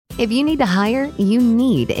If you need to hire, you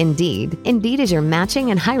need Indeed. Indeed is your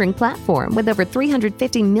matching and hiring platform with over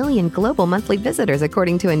 350 million global monthly visitors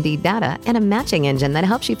according to Indeed data and a matching engine that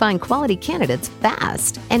helps you find quality candidates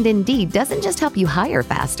fast. And Indeed doesn't just help you hire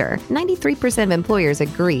faster. 93% of employers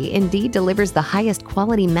agree Indeed delivers the highest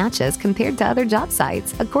quality matches compared to other job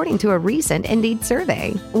sites, according to a recent Indeed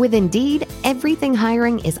survey. With Indeed, everything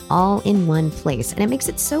hiring is all in one place, and it makes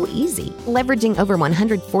it so easy. Leveraging over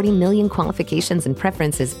 140 million qualifications and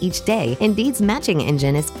preferences each day, Indeed's matching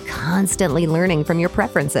engine is constantly learning from your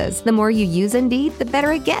preferences. The more you use Indeed, the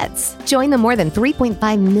better it gets. Join the more than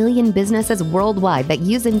 3.5 million businesses worldwide that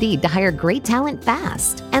use Indeed to hire great talent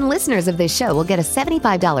fast. And listeners of this show will get a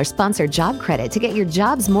 $75 sponsored job credit to get your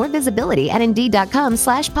jobs more visibility at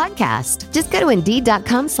Indeed.com/podcast. Just go to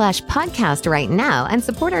Indeed.com/podcast right now and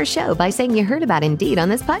support our show by saying you heard about Indeed on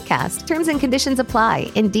this podcast. Terms and conditions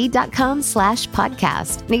apply.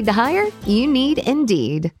 Indeed.com/podcast. Need to hire? You need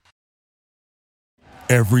Indeed.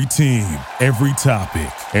 Every team, every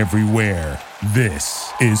topic, everywhere.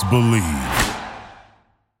 This is Believe.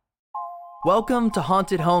 Welcome to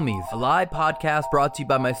Haunted Homies, a live podcast brought to you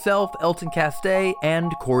by myself, Elton Castay,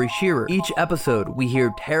 and Corey Shearer. Each episode, we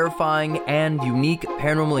hear terrifying and unique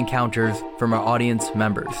paranormal encounters from our audience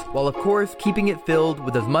members, while of course keeping it filled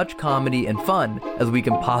with as much comedy and fun as we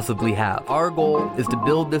can possibly have. Our goal is to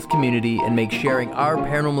build this community and make sharing our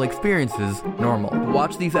paranormal experiences normal. To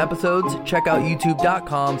watch these episodes, check out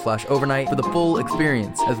youtube.com/overnight for the full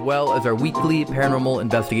experience, as well as our weekly paranormal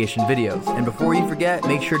investigation videos. And before you forget,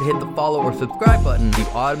 make sure to hit the follow or subscribe button to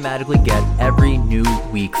automatically get every new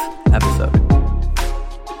week's episode.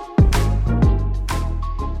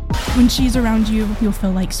 When she's around you, you'll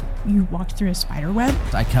feel like you walked through a spider web.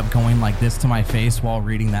 I kept going like this to my face while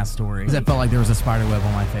reading that story. Because I felt like there was a spider web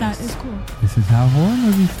on my face. That is cool. This is how horror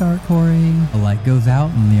movies start, Corey. A light goes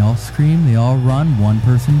out and they all scream, they all run, one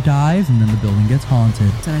person dies, and then the building gets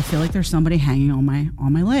haunted. Said I feel like there's somebody hanging on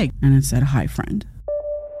my leg. And it said, "Hi, friend."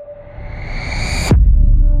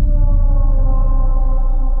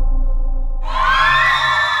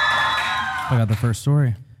 I got the first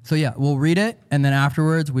story. So yeah, we'll read it, and then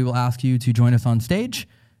afterwards we will ask you to join us on stage,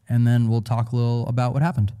 and then we'll talk a little about what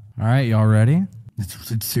happened. All right, y'all ready?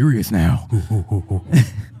 It's serious now.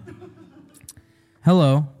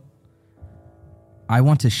 Hello. I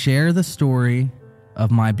want to share the story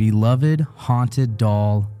of my beloved haunted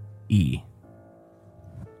doll, E.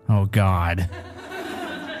 Oh, God.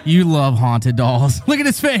 You love haunted dolls. Look at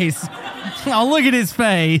his face. Oh, look at his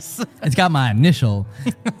face. It's got my initial.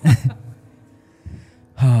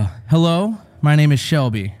 Hello, my name is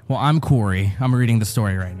Shelby. Well, I'm Corey. I'm reading the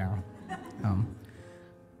story right now.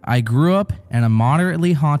 I grew up in a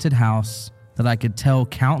moderately haunted house that I could tell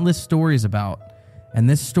countless stories about, and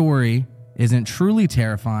this story isn't truly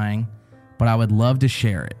terrifying, but I would love to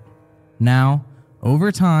share it. Now,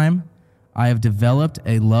 over time, I have developed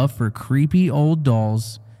a love for creepy old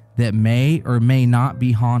dolls that may or may not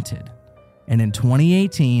be haunted, and in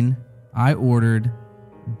 2018, I ordered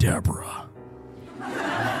Deborah.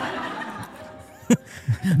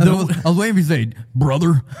 I was waiting for you to say,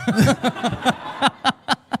 brother.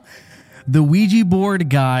 The Ouija board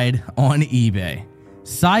guide on eBay.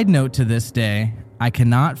 Side note to this day, I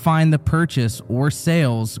cannot find the purchase or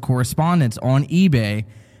sales correspondence on eBay,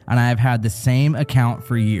 and I have had the same account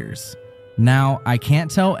for years. Now, I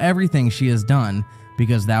can't tell everything she has done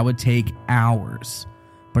because that would take hours.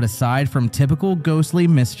 But aside from typical ghostly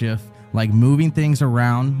mischief, like moving things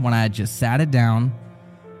around when I had just sat it down,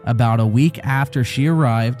 about a week after she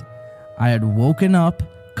arrived, I had woken up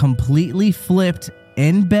completely flipped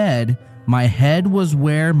in bed. My head was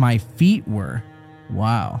where my feet were.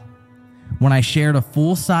 Wow. When I shared a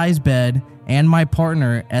full-size bed, and my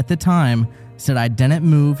partner at the time said I didn't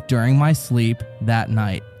move during my sleep that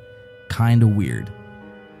night. Kinda weird.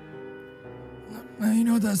 You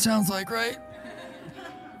know what that sounds like, right?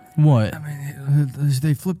 What? I mean,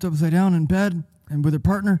 they flipped upside down in bed and with their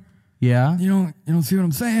partner. Yeah? You don't see what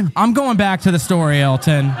I'm saying? I'm going back to the story,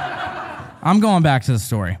 Elton. I'm going back to the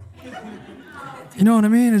story. You know what I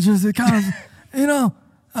mean? It's just, it kind of,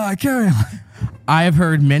 carry on. I have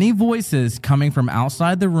heard many voices coming from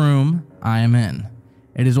outside the room I am in.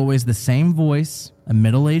 It is always the same voice, a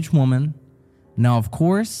middle-aged woman. Now, of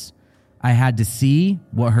course, I had to see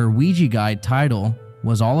what her Ouija guide title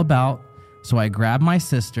was all about, so I grabbed my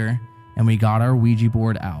sister and we got our Ouija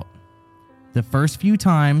board out. The first few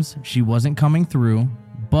times she wasn't coming through,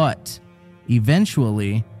 but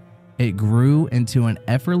eventually it grew into an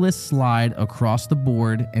effortless slide across the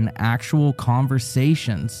board and actual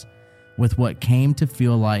conversations with what came to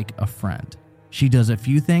feel like a friend. She does a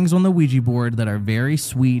few things on the Ouija board that are very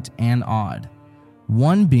sweet and odd.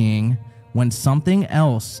 One being, when something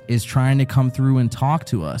else is trying to come through and talk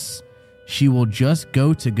to us, she will just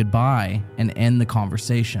go to goodbye and end the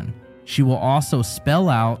conversation. She will also spell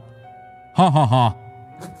out, ha ha ha,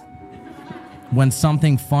 when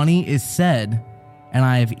something funny is said, and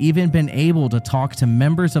I have even been able to talk to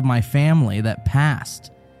members of my family that passed,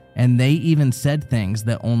 and they even said things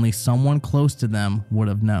that only someone close to them would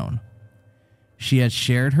have known. She had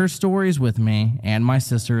shared her stories with me and my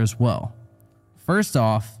sister as well. First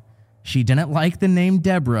off, she didn't like the name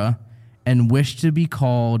Deborah and wished to be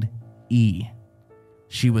called E.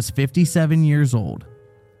 She was 57 years old.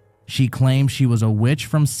 She claimed she was a witch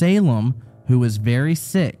from Salem who was very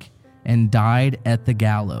sick and died at the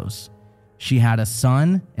gallows. She had a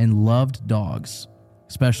son and loved dogs,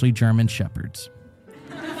 especially German Shepherds.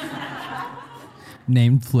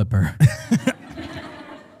 Named Flipper.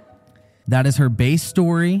 That is her base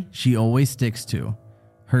story she always sticks to.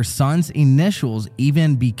 Her son's initials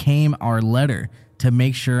even became our letter to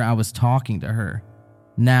make sure I was talking to her.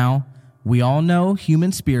 Now, we all know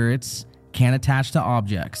human spirits can't attach to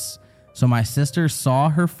objects. So my sister saw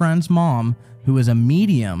her friend's mom, who is a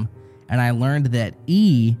medium, and I learned that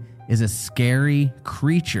E is a scary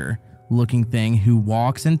creature looking thing who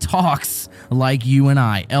walks and talks like you and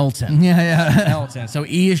I, Elton. Yeah. Elton. So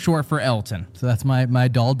E is short for Elton. So that's my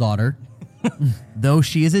doll daughter. Though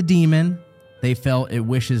she is a demon, they felt it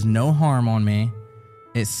wishes no harm on me.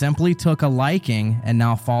 It simply took a liking and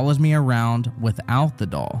now follows me around without the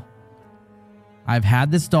doll. I've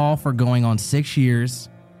had this doll for going on 6 years,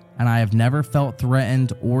 and I have never felt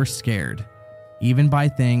threatened or scared, even by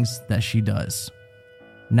things that she does.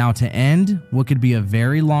 Now, to end what could be a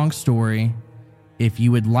very long story, if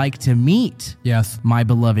you would like to meet my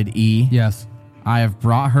beloved E, I have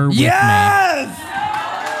brought her with me.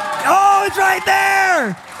 Oh, it's right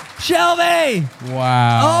there! Shelby!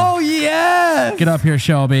 Wow. Oh, yes! Get up here,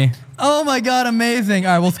 Shelby. Oh, my God, amazing.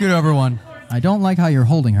 All right, we'll scoot over one. I don't like how you're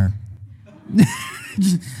holding her.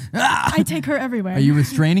 I take her everywhere. Are you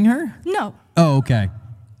restraining her? No. Oh, okay.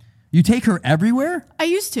 You take her everywhere? I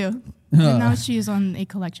used to. And now she is on a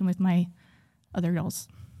collection with my other dolls.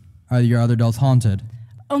 Are your other dolls haunted?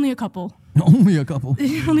 Only a couple. Only a couple?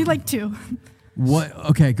 Only like 2. What?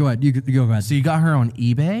 Okay, go ahead. You go ahead. So you got her on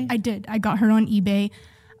eBay? I did. I got her on eBay.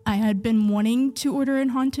 I had been wanting to order an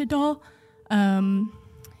haunted doll.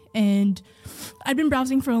 And I'd been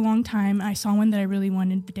browsing for a long time. I saw one that I really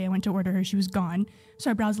wanted the day I went to order her. She was gone. So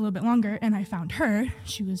I browsed a little bit longer and I found her.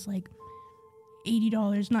 She was like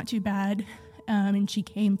 $80, not too bad. And she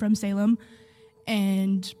came from Salem.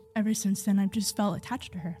 And ever since then, I've just felt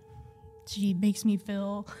attached to her. She makes me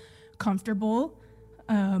feel comfortable.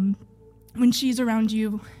 When she's around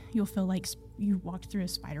you, you'll feel like you walked through a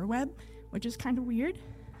spider web, which is kind of weird.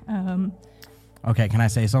 Okay, can I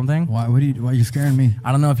say something? Why are you scaring me?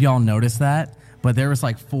 I don't know if y'all noticed that, but there was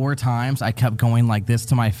like 4 times I kept going like this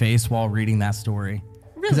to my face while reading that story.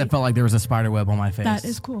 Because Really? it felt like there was a spider web on my face. That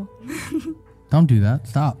is cool. Don't do that.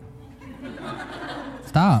 Stop.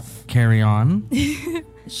 Stop. Carry on.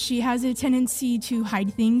 She has a tendency to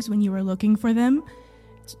hide things when you are looking for them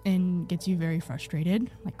and gets you very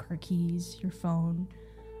frustrated, like car keys, your phone.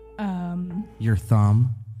 Your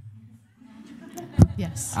thumb.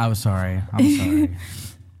 Yes. I was sorry. I'm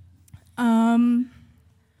sorry.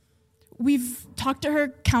 We've talked to her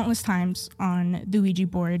countless times on the Ouija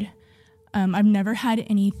board. I've never had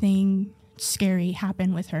anything scary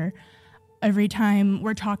happen with her. Every time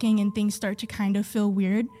we're talking and things start to kind of feel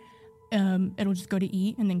weird, it'll just go to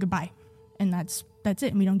E and then goodbye. And that's it.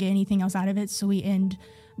 And we don't get anything else out of it. So we end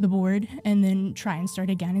the board and then try and start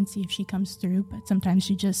again and see if she comes through. But sometimes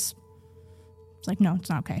she just, it's like, no, it's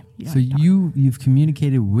not okay. So you've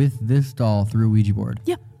communicated with this doll through a Ouija board?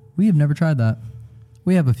 Yep. We have never tried that.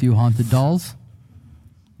 We have a few haunted dolls.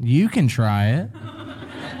 You can try it.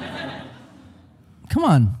 Come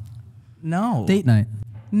on. No. Date night.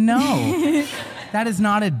 No. That is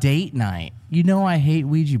not a date night. You know I hate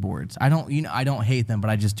Ouija boards. I don't hate them, but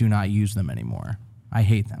I just do not use them anymore. I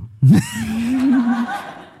hate them.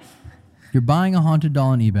 You're buying a haunted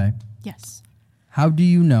doll on eBay. Yes. How do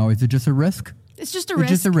you know? Is it just a risk? It's just a It's risk.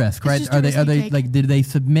 just a risk, right? Are they like, did they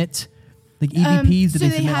submit like EVPs? Did they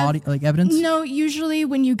submit evidence? No, usually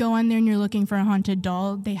when you go on there and you're looking for a haunted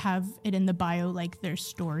doll, they have it in the bio, like their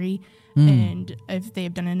story. And if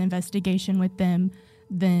they've done an investigation with them,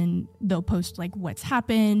 then they'll post like what's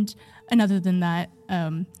happened. And other than that,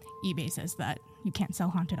 eBay says that you can't sell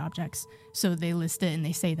haunted objects. So they list it and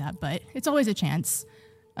they say that, but it's always a chance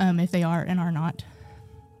if they are and are not.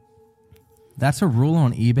 That's a rule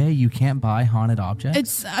on eBay. You can't buy haunted objects.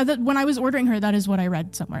 It's when I was ordering her, that is what I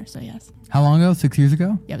read somewhere. So yes. How long ago? 6 years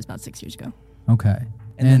ago? Yeah, it was about 6 years ago. Okay.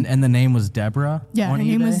 And the name was Deborah? Yeah, on her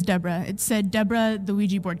name eBay? was Deborah. It said Deborah, the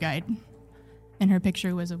Ouija board guide. And her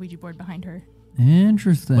picture was a Ouija board behind her.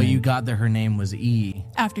 Interesting. But you got that her name was E.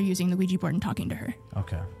 After using the Ouija board and talking to her.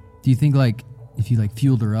 Okay. Do you think like if you like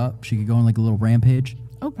fueled her up, she could go on like a little rampage?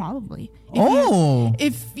 Oh, probably.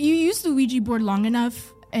 If you use the Ouija board long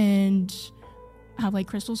enough and have like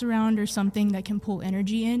crystals around or something that can pull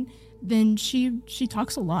energy in, then she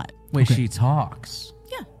talks a lot. Wait, Okay. she talks?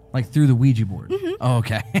 Yeah. Like through the Ouija board? Mm-hmm. Oh,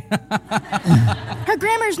 okay. Her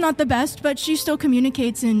grammar's not the best, but she still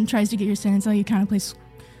communicates and tries to get your sense. How you kind of play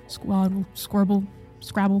Scrabble.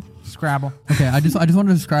 Scrabble. Okay, I just want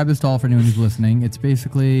to describe this doll for anyone who's listening. It's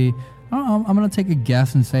basically, I don't know, I'm going to take a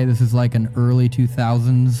guess and say this is like an early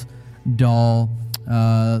 2000s doll.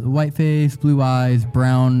 White face, blue eyes,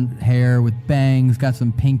 brown hair with bangs, got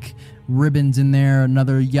some pink ribbons in there,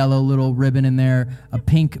 another yellow little ribbon in there, a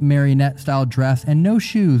pink marionette style dress, and no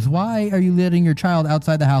shoes. Why are you letting your child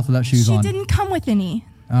outside the house without shoes on? She didn't come with any.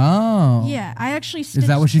 Oh. Yeah, I actually Is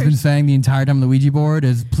that what she's been saying the entire time on the Ouija board?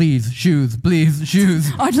 Is please, shoes, please, shoes.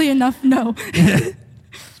 Oddly enough, no.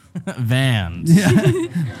 Vans.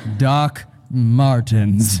 Doc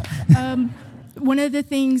Martens. One of the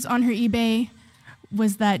things on her eBay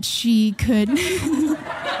was that she could...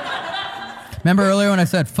 Remember earlier when I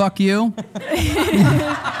said, fuck you?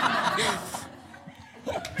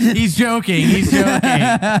 He's joking. He's joking.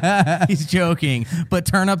 He's joking. But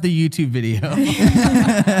turn up the YouTube video.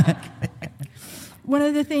 One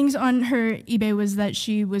of the things on her eBay was that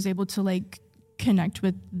she was able to like connect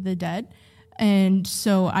with the dead. And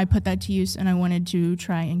so I put that to use, and I wanted to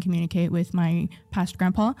try and communicate with my past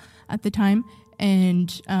grandpa at the time.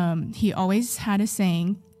 And he always had a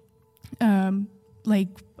saying, like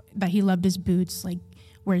that he loved his boots, like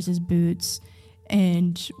wears his boots.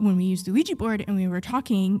 And when we used the Ouija board and we were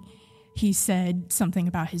talking, he said something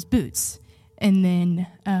about his boots. And then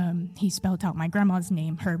he spelled out my grandma's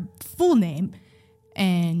name, her full name.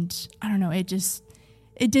 And I don't know,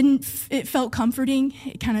 it felt comforting.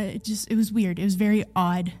 It was weird. It was very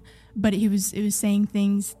odd, but it was saying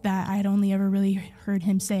things that I had only ever really heard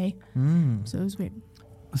him say. So it was weird.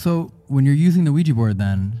 So when you're using the Ouija board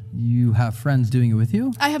then, you have friends doing it with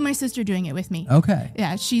you? I have my sister doing it with me. Okay.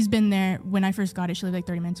 Yeah, she's been there. When I first got it, she lived like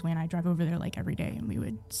 30 minutes away, and I drive over there like every day, and we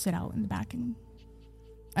would sit out in the back and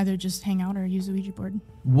either just hang out or use the Ouija board.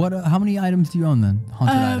 How many items do you own then?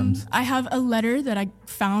 Haunted items? I have a letter that I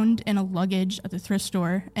found in a luggage at the thrift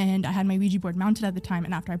store, and I had my Ouija board mounted at the time,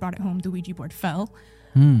 and after I brought it home, the Ouija board fell.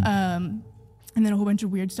 And then a whole bunch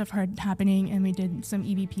of weird stuff started happening, and we did some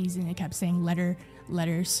EVPs, and it kept saying letter.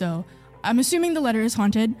 So I'm assuming the letter is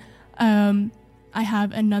haunted. I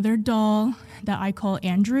have another doll that I call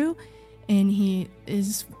Andrew, and he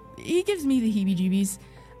gives me the heebie-jeebies.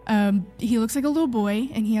 He looks like a little boy,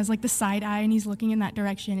 and he has like the side eye, and he's looking in that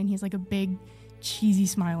direction, and he's like a big cheesy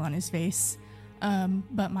smile on his face.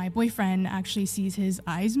 But my boyfriend actually sees his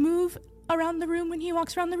eyes move around the room when he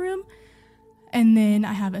walks around the room. And then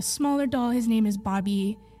I have a smaller doll. His name is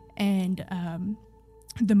Bobby, and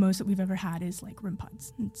the most that we've ever had is like REM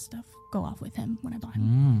pods and stuff go off with him when I bought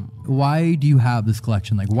him. Why do you have this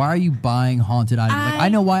collection? Like, why are you buying haunted items? I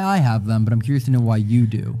know why I have them, but I'm curious to know why you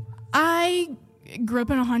do. I grew up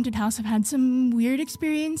in a haunted house. I've had some weird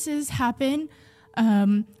experiences happen.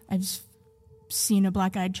 I've seen a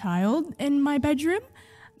black-eyed child in my bedroom.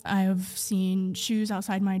 I've seen shoes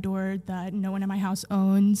outside my door that no one in my house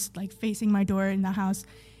owns, like facing my door in the house.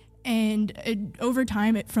 And over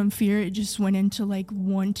time, from fear, it just went into like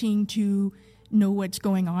wanting to know what's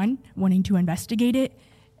going on, wanting to investigate it.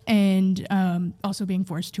 And also being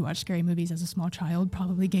forced to watch scary movies as a small child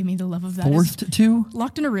probably gave me the love of that. Forced to?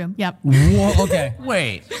 Locked in a room, yep. Whoa, okay.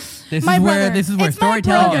 Wait. This My is brother. where It's my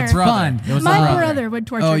storytelling brother. is fun. It was My the brother would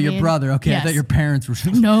torture me. Oh, your brother. Okay, I Yes. thought your parents were.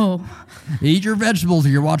 No. Eat your vegetables or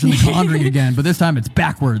you're watching The Conjuring again, but this time it's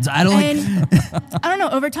backwards. I don't like. And I don't know,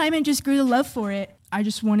 over time it just grew the love for it. I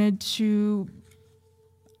just wanted to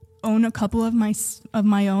own a couple of my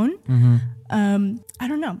own. Mm-hmm. I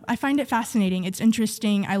don't know. I find it fascinating. It's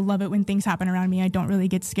interesting. I love it when things happen around me. I don't really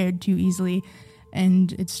get scared too easily,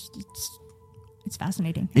 and it's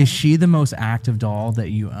fascinating. Is she the most active doll that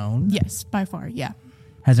you own? Yes, by far. Yeah.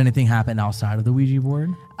 Has anything happened outside of the Ouija board?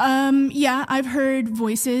 Yeah, I've heard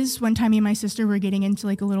voices. One time me and my sister were getting into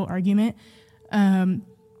like a little argument.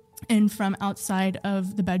 And from outside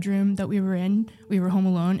of the bedroom that we were in, we were home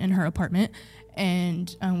alone in her apartment.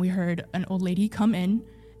 And we heard an old lady come in,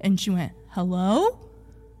 and she went, "Hello?"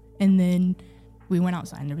 And then we went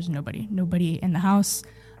outside, and there was nobody in the house.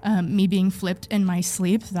 Me being flipped in my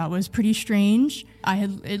sleep, that was pretty strange.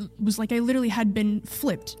 It was like I literally had been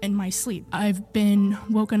flipped in my sleep. I've been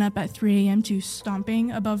woken up at 3 a.m. to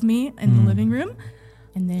stomping above me in the living room.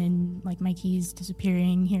 And then, like, my keys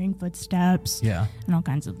disappearing, hearing footsteps, and all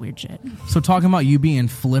kinds of weird shit. So talking about you being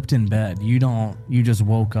flipped in bed, you just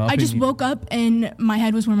woke up? I just woke up and my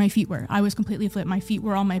head was where my feet were. I was completely flipped. My feet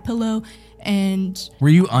were on my pillow, and... Were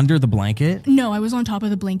you under the blanket? No, I was on top of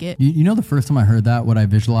the blanket. You know, the first time I heard that, what I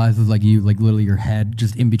visualized was like you, like literally your head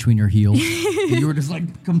just in between your heels. You were just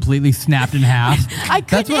like completely snapped in half.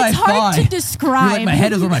 It's hard to describe. You're like, my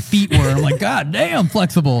head is where my feet were. I'm like, God damn,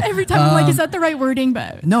 flexible. Every time I'm like, is that the right wording?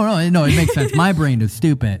 But no, it makes sense. My brain is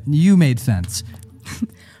stupid. You made sense.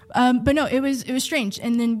 But no, it was strange.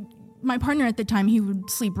 And then my partner at the time, he would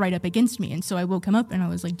sleep right up against me. And so I woke him up and I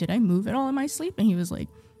was like, did I move at all in my sleep? And he was like,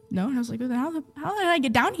 no. And I was like, how did I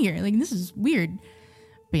get down here? Like, this is weird.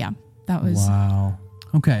 But yeah, that was... Wow.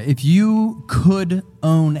 Okay, if you could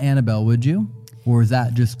own Annabelle, would you? Or is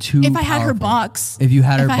that just too If I had her powerful? box. If you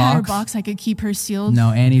had her If box? I had her box, I could keep her sealed. No,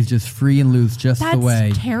 Annie's just free and loose just That's the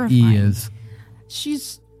way terrifying. he is.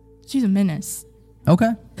 She's a menace. Okay.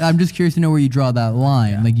 I'm just curious to know where you draw that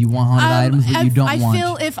line. Yeah. Like, you want haunted items, but you don't want... I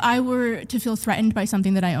feel if I were to feel threatened by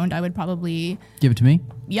something that I owned, I would probably... Give it to me?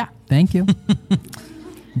 Yeah. Thank you.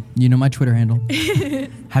 You know my Twitter handle.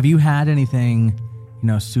 Have you had anything,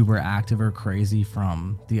 super active or crazy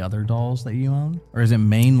from the other dolls that you own? Or is it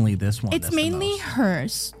mainly this one? It's mainly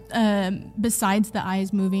hers. Besides the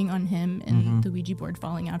eyes moving on him and the Ouija board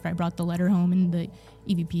falling after I brought the letter home and the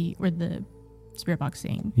EVP or the spirit box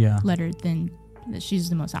saying letter, then she's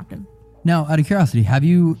the most active. Now, out of curiosity, have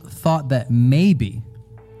you thought that maybe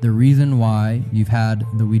the reason why you've had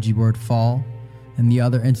the Ouija board fall in the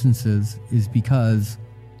other instances is because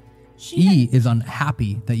is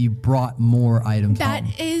unhappy that you brought more items home?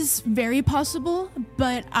 That is very possible,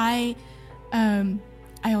 but I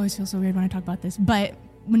always feel so weird when I talk about this. But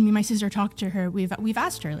when me and my sister talked to her, we've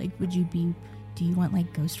asked her, like, do you want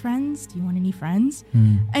like ghost friends? Do you want any friends?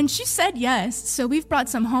 And she said yes. So we've brought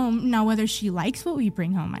some home. Now, whether she likes what we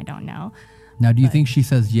bring home, I don't know. Now, do you think she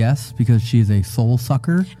says yes because she's a soul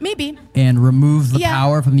sucker? Maybe. And removes the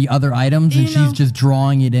power from the other items and she's just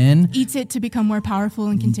drawing it in? Eats it to become more powerful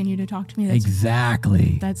and continue to talk to me.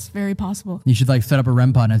 Exactly. That's very possible. You should like set up a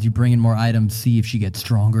REM pod as you bring in more items, see if she gets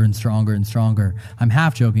stronger and stronger and stronger. I'm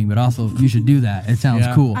half joking, but also you should do that. It sounds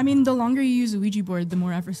cool. I mean, the longer you use a Ouija board, the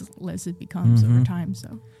more effortless it becomes over time.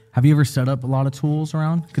 So, have you ever set up a lot of tools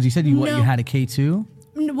around? Because you said you had a K2?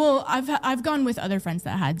 Well, I've gone with other friends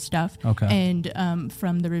that had stuff. Okay. And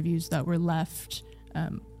from the reviews that were left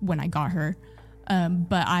when I got her,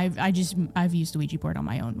 but I've used the Ouija board on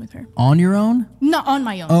my own with her. On your own? Not on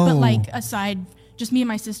my own, but like aside, just me and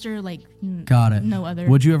my sister. Like, got it. No other.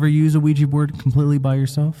 Would you ever use a Ouija board completely by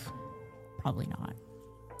yourself? Probably not.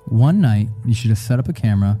 One night, you should have set up a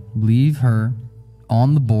camera, leave her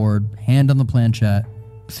on the board, hand on the planchette,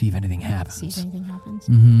 see if anything happens. See if anything happens.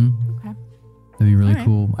 Mm-hmm. Okay. That'd be really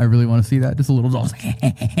cool. I really want to see that. Just a little doll.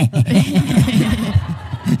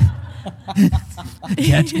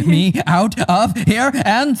 Get me out of here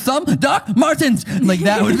and some Doc Martens. Like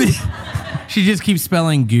that would be... She just keeps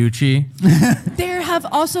spelling Gucci. There have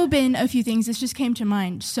also been a few things. This just came to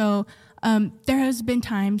mind. So there has been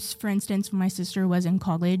times, for instance, when my sister was in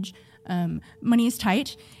college, money is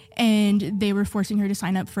tight, and they were forcing her to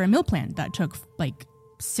sign up for a meal plan that took like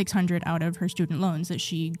 $600 out of her student loans that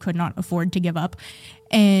she could not afford to give up.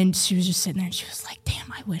 And she was just sitting there and she was like,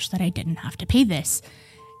 damn, I wish that I didn't have to pay this.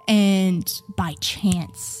 And by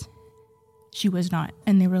chance, she was not.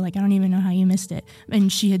 And they were like, I don't even know how you missed it.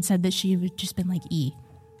 And she had said that she had just been like, you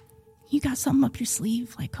got something up your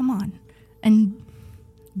sleeve? Like, come on. And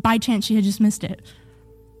by chance, she had just missed it.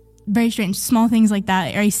 Very strange. Small things like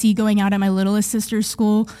that. I see going out at my littlest sister's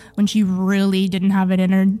school when she really didn't have it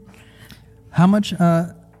in her. How much was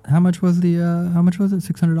it?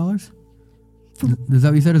 $600? Is that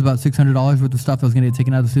what you said? It was about $600 worth of stuff that was going to get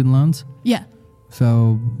taken out of the student loans? Yeah.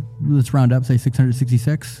 So let's round up, say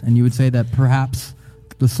 666, and you would say that perhaps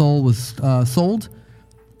the soul was sold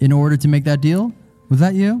in order to make that deal? Was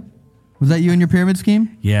that you? Was that you in your pyramid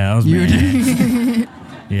scheme? Yeah, that was me.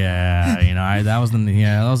 Yeah, that was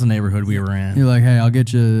the neighborhood we were in. You're like, hey, I'll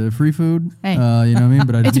get you free food. Hey. You know what I mean?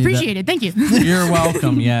 But it's appreciated. Thank you. You're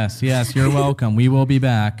welcome. Yes, you're welcome. We will be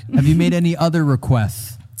back. Have you made any other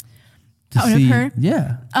requests to see? Of her?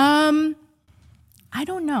 Yeah. I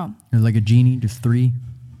don't know. There's like a genie, just 3.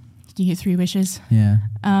 Do you get 3 wishes? Yeah.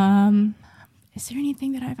 Is there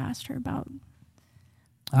anything that I've asked her about?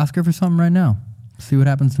 Ask her for something right now. See what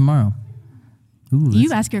happens tomorrow. Ooh,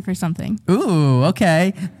 you ask her for something. Ooh,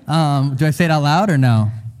 okay. Do I say it out loud or no?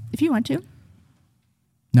 If you want to.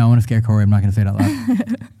 No, I want to scare Corey. I'm not going to say it out loud.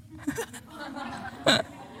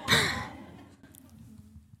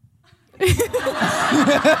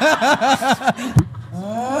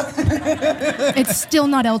 It's still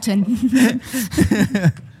not Elton.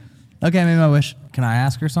 Okay, maybe my wish. Can I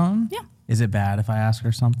ask her something? Yeah. Is it bad if I ask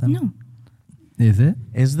her something? No. Is it?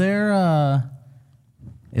 Is there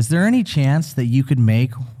any chance that you could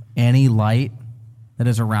make any light that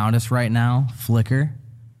is around us right now flicker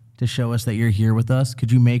to show us that you're here with us?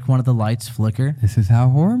 Could you make one of the lights flicker? This is how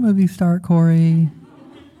horror movies start, Corey.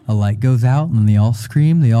 A light goes out, and then they all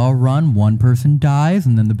scream, they all run, one person dies,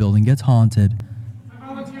 and then the building gets haunted. I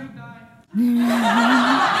volunteer to die.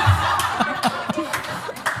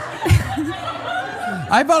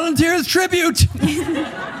 I volunteer as tribute!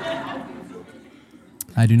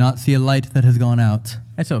 I do not see a light that has gone out.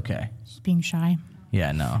 It's okay. She's being shy.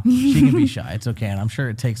 Yeah, no. She can be shy. It's okay. And I'm sure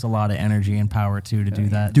it takes a lot of energy and power, too, to do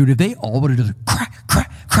that. Dude, if they all would have just crack,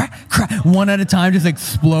 crack, crack, crack, one at a time just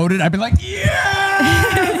exploded, I'd be like, yeah!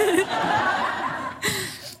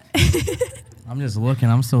 I'm just looking.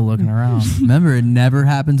 I'm still looking around. Remember, it never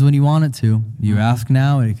happens when you want it to. You ask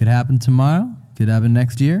now, it could happen tomorrow. It could happen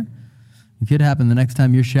next year. It could happen the next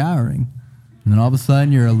time you're showering. And then all of a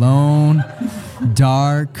sudden, you're alone,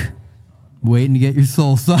 dark, waiting to get your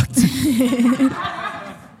soul sucked.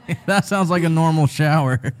 That sounds like a normal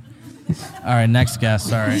shower. All right, next guest.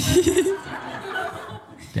 Sorry.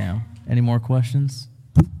 Damn. Any more questions?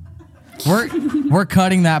 We're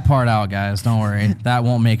cutting that part out, guys. Don't worry. That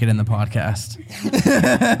won't make it in the podcast.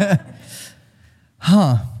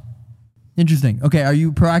 Huh. Interesting. Okay, are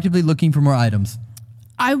you proactively looking for more items?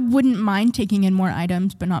 I wouldn't mind taking in more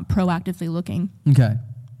items, but not proactively looking. Okay.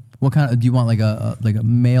 What kind of, do you want like a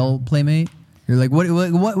male playmate? You're like, what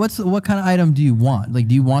kind of item do you want? Like,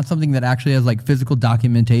 do you want something that actually has like physical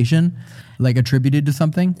documentation, like attributed to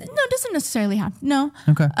something? No, it doesn't necessarily have. No.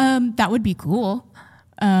 Okay. That would be cool.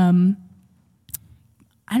 I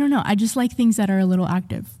don't know. I just like things that are a little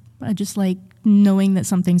active. I just like knowing that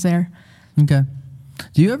something's there. Okay.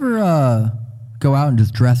 Do you ever go out and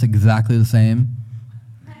just dress exactly the same?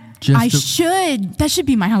 I should. That should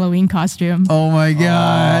be my Halloween costume. Oh my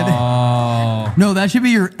God. Oh. No, that should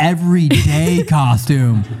be your everyday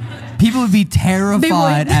costume. People would be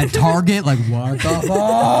terrified at Target, like, what the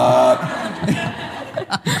fuck?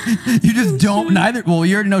 You just don't, neither, well,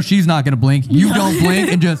 you already know she's not going to blink. You don't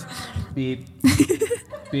blink and just beep,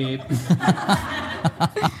 beep.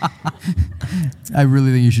 I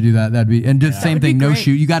really think you should do that. That'd be, and just same thing, no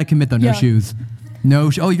shoe. You got to commit though, no shoes.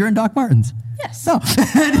 No, oh, you're in Doc Martens. Yes. No.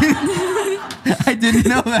 I didn't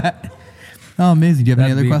know that. Oh, amazing. Do you have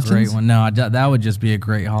any other questions? Great one. No, that would just be a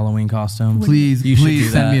great Halloween costume. Please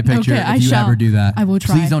send me a picture if you ever do that. I will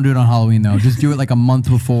try. Please don't do it on Halloween, though. Just do it like a month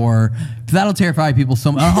before. That'll terrify people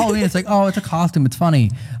so much. On Halloween, it's like, oh, it's a costume. It's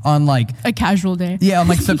funny. On like a casual day. Yeah, on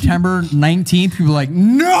like September 19th, people are like,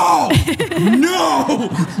 no,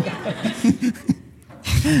 no.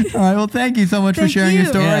 All right, well, thank you so much for sharing your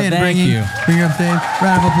story and bringing her upstage.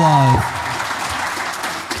 Round of applause.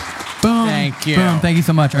 Boom. Thank you. Boom. Thank you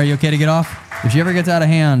so much. Are you okay to get off? If she ever gets out of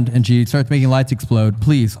hand and she starts making lights explode,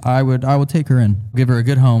 please, I will take her in. Give her a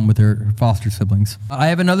good home with her foster siblings. I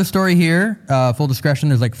have another story here. Full discretion,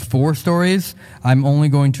 there's like 4 stories. I'm only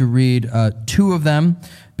going to read 2 of them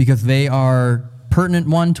because they are pertinent,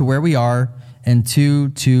 1, to where we are, and 2,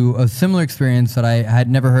 to a similar experience that I had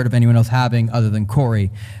never heard of anyone else having other than Corey.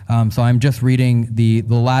 So I'm just reading the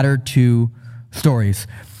latter 2 stories.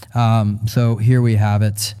 So here we have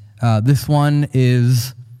it. This one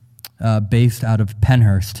is based out of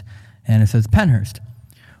Pennhurst, and it says, Pennhurst,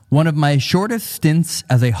 one of my shortest stints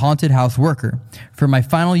as a haunted house worker. For my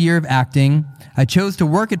final year of acting, I chose to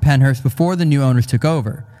work at Pennhurst before the new owners took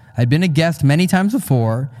over. I'd been a guest many times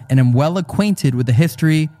before and am well acquainted with the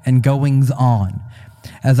history and goings-on,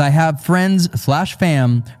 as I have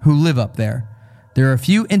friends/fam who live up there. There are a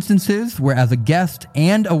few instances where as a guest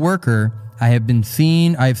and a worker, I have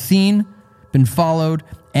seen, been followed,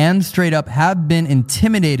 and straight up have been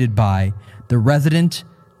intimidated by the resident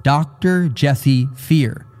Dr. Jesse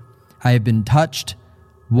Fear. I have been touched,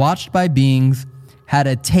 watched by beings, had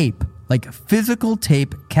a tape, like physical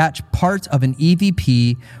tape, catch parts of an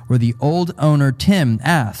EVP where the old owner Tim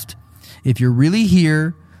asked, if you're really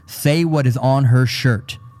here, say what is on her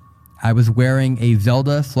shirt. I was wearing a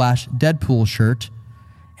Zelda/Deadpool shirt,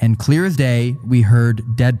 and clear as day, we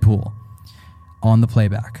heard Deadpool on the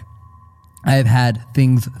playback. I have had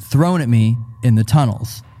things thrown at me in the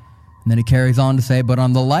tunnels. And then it carries on to say, but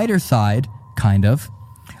on the lighter side, kind of,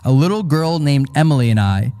 a little girl named Emily and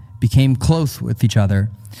I became close with each other,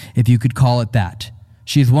 if you could call it that.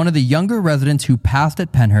 She's one of the younger residents who passed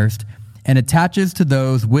at Pennhurst and attaches to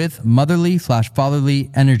those with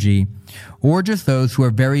motherly/fatherly energy, or just those who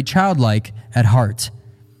are very childlike at heart.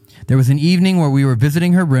 There was an evening where we were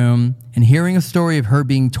visiting her room and hearing a story of her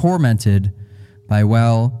being tormented by,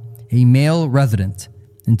 well, a male resident.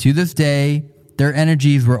 And to this day, their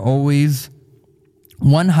energies were always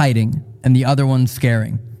one hiding and the other one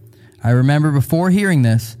scaring. I remember before hearing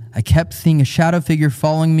this, I kept seeing a shadow figure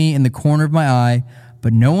following me in the corner of my eye,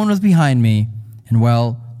 but no one was behind me. And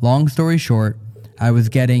well, long story short, I was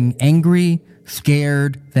getting angry,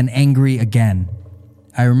 scared, then angry again.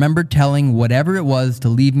 I remember telling whatever it was to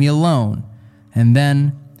leave me alone. And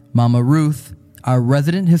then Mama Ruth, our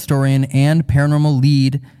resident historian and paranormal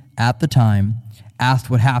lead at the time, asked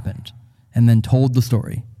what happened and then told the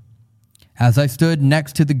story. As I stood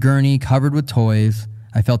next to the gurney covered with toys,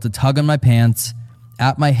 I felt a tug on my pants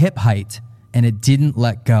at my hip height, and it didn't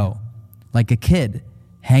let go, like a kid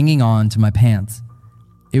hanging on to my pants.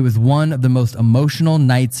 It was one of the most emotional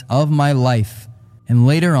nights of my life, and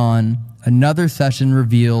later on, another session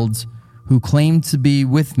revealed who claimed to be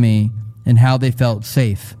with me and how they felt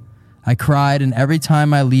safe. I cried, and every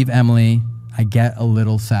time I leave Emily, I get a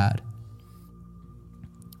little sad.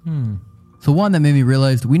 So one that made me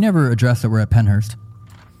realize we never addressed that we're at Pennhurst.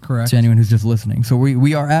 Correct. To anyone who's just listening. So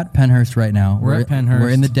we are at Pennhurst right now. We're at Pennhurst. We're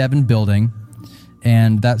in the Devon building,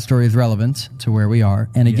 and that story is relevant to where we are.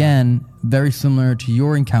 And again, very similar to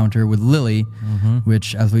your encounter with Lily,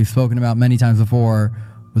 which, as we've spoken about many times before,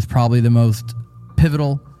 was probably the most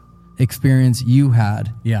pivotal experience you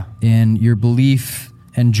had in your belief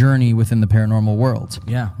and journey within the paranormal world.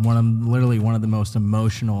 Yeah, literally one of the most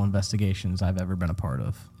emotional investigations I've ever been a part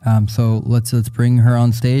of. So let's bring her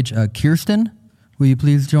on stage. Kirsten, will you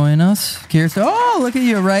please join us? Kirsten, oh, look at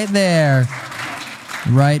you right there.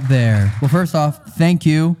 Right there. Well, first off, thank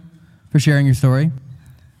you for sharing your story.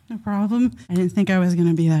 No problem. I didn't think I was going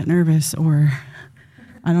to be that nervous or,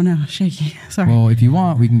 I don't know, shaky. Sorry. Well, if you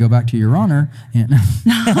want, we can go back to Your Honor. And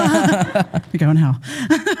You're going hell.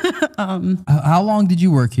 how long did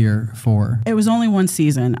you work here for? It was only one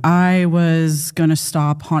season. I was going to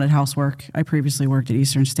stop haunted house work. I previously worked at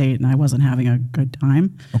Eastern State, and I wasn't having a good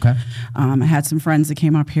time. Okay. I had some friends that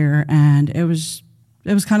came up here, and it was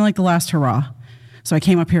kind of like the last hurrah. So I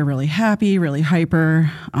came up here really happy, really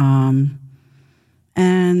hyper.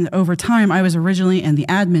 And over time, I was originally in the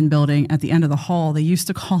admin building at the end of the hall. They used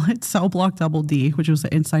to call it Cell Block Double D, which was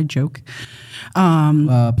an inside joke.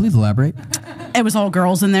 Please elaborate. It was all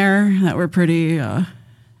girls in there that were pretty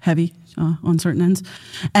heavy on certain ends.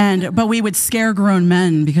 But we would scare grown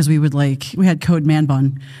men because we had code man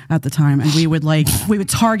bun at the time. And we would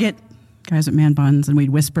target guys with man buns, and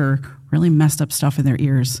we'd whisper really messed up stuff in their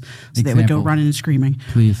ears. So they would go running and screaming.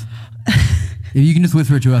 Please. If you can just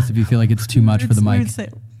whisper it to us if you feel like it's too much for the mic.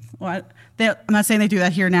 I'm not saying they do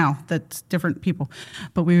that here now. That's different people.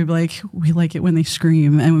 But we would be like, we like it when they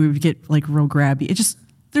scream, and we would get like real grabby. It just,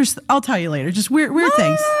 I'll tell you later. Just weird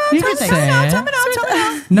things. Weird things. Tell me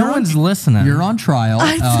now. No one's listening. You're on trial.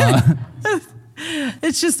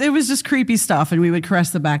 It was just creepy stuff, and we would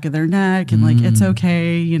caress the back of their neck, and like, it's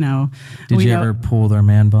okay, you know. Did you ever pull their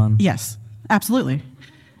man bun? Yes, absolutely.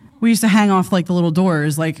 We used to hang off like the little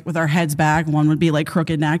doors, like with our heads back. One would be like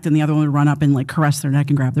crooked necked, and the other one would run up and like caress their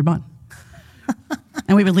neck and grab their bun.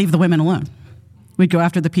 And we would leave the women alone. We'd go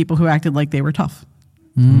after the people who acted like they were tough.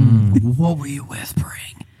 What were you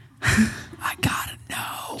whispering? I gotta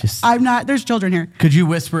know. I'm not. There's children here. Could you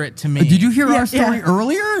whisper it to me? Did you hear our story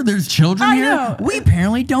earlier? There's children here. Know. We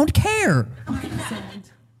apparently don't care.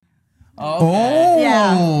 Okay.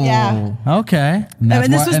 Yeah. Okay.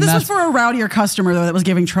 And this was for a rowdier customer though that was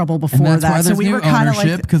giving trouble before and that's that. Why so we new were kind of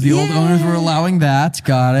ownership like because the old owners were allowing that.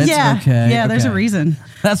 Got it. Yeah. Okay. Yeah. There's a reason.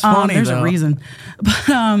 That's funny. There's a reason.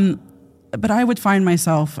 But I would find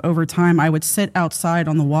myself over time. I would sit outside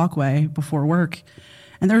on the walkway before work,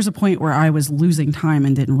 and there was a point where I was losing time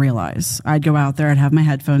and didn't realize. I'd go out there. I'd have my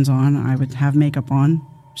headphones on. I would have makeup on.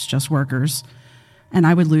 It's just workers. And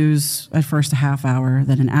I would lose at first a half hour,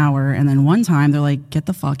 then an hour. And then one time they're like, get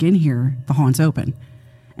the fuck in here. The haunt's open.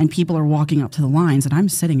 And people are walking up to the lines. And I'm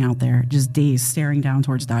sitting out there just dazed, staring down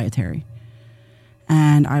towards dietary.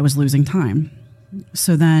 And I was losing time.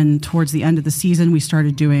 So then towards the end of the season, we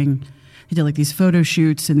did like these photo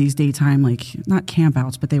shoots and these daytime, like not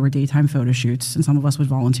campouts, but they were daytime photo shoots. And some of us would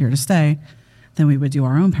volunteer to stay. Then we would do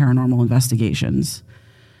our own paranormal investigations.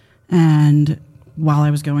 And while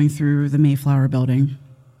I was going through the Mayflower building,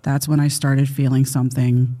 that's when I started feeling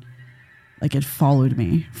something like it followed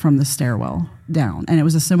me from the stairwell down. And it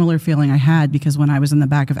was a similar feeling I had because when I was in the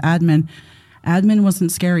back of admin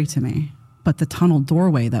wasn't scary to me. But the tunnel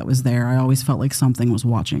doorway that was there, I always felt like something was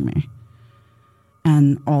watching me.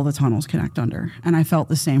 And all the tunnels connect under. And I felt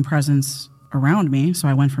the same presence around me. So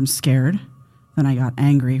I went from scared, then I got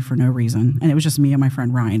angry for no reason. And it was just me and my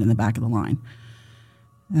friend Ryan in the back of the line.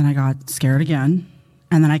 Then I got scared again.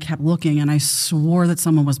 And then I kept looking, and I swore that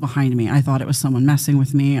someone was behind me. I thought it was someone messing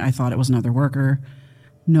with me. I thought it was another worker.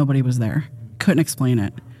 Nobody was there. Couldn't explain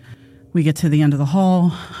it. We get to the end of the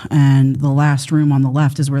hall, and the last room on the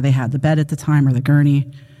left is where they had the bed at the time, or the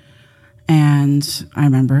gurney. And I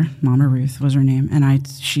remember Mama Ruth was her name, and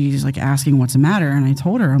she's like asking what's the matter, and I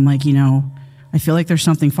told her, I'm like, I feel like there's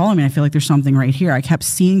something following me. I feel like there's something right here. I kept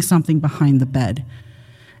seeing something behind the bed,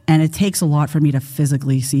 and it takes a lot for me to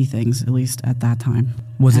physically see things, at least at that time.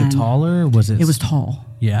 Was it taller? Or was it? It was tall.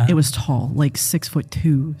 Yeah, it was tall, like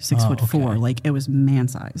 6'2", 6'4", like it was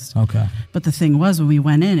man-sized. Okay. But the thing was, when we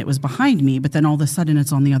went in, it was behind me, but then all of a sudden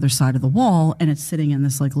it's on the other side of the wall, and it's sitting in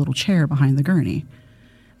this like little chair behind the gurney.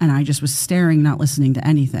 And I just was staring, not listening to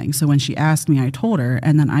anything. So when she asked me, I told her,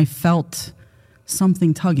 and then I felt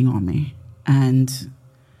something tugging on me. And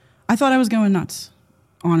I thought I was going nuts,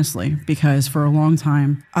 honestly, because for a long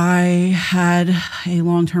time, I had a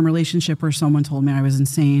long-term relationship where someone told me I was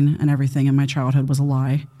insane and everything in my childhood was a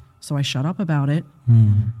lie. So I shut up about it.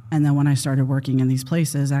 And then when I started working in these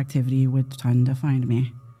places, activity would tend to find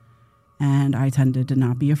me. And I tended to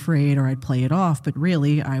not be afraid, or I'd play it off, but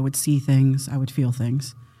really I would see things, I would feel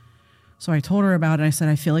things. So I told her about it. I said,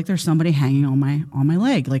 I feel like there's somebody hanging on my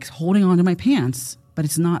leg, like holding onto my pants, but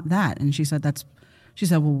it's not that. And she said,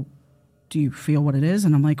 well, do you feel what it is?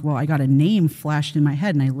 And I'm like, well, I got a name flashed in my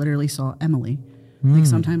head, and I literally saw Emily. Like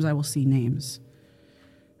sometimes I will see names.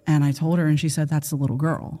 And I told her, and she said, that's the little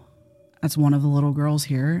girl. That's one of the little girls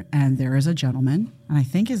here. And there is a gentleman, and I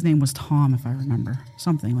think his name was Tom, if I remember,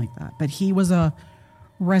 something like that. But he was a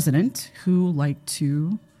resident who liked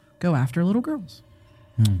to go after little girls.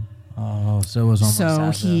 Oh, so it was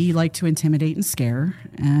almost so he liked to intimidate and scare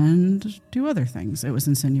and do other things. It was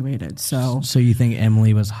insinuated. So you think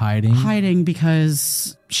Emily was hiding? Hiding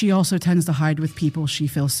because she also tends to hide with people she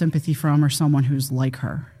feels sympathy from, or someone who's like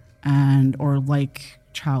her or like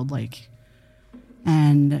childlike.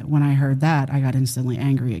 And when I heard that, I got instantly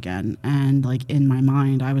angry again. And like in my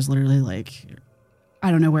mind, I was literally like, I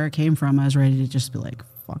don't know where it came from. I was ready to just be like,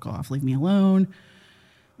 fuck off, leave me alone.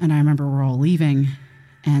 And I remember we're all leaving,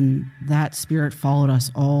 and that spirit followed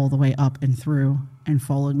us all the way up and through, and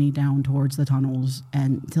followed me down towards the tunnels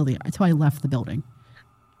until I left the building.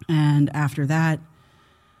 And after that,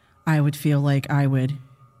 I would feel like I would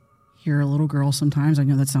hear a little girl sometimes. I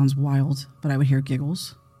know that sounds wild, but I would hear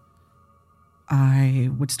giggles. I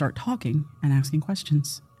would start talking and asking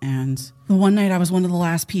questions. And the one night I was one of the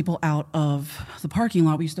last people out of the parking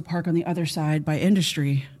lot. We used to park on the other side by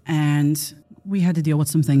Industry, and we had to deal with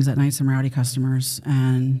some things that night, some rowdy customers,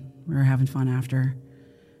 and we were having fun after.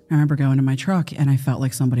 I remember going to my truck, and I felt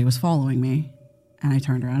like somebody was following me, and I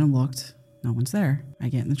turned around and looked. No one's there. I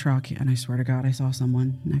get in the truck, and I swear to God, I saw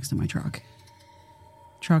someone next to my truck.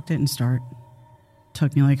 Truck didn't start.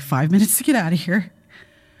 Took me like 5 minutes to get out of here.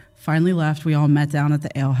 Finally left. We all met down at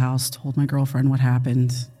the ale house, told my girlfriend what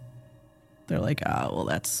happened. They're like, oh, well,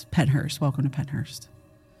 that's Pennhurst. Welcome to Pennhurst.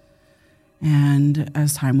 And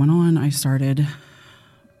as time went on, I started,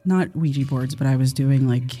 not Ouija boards, but I was doing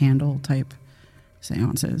like candle type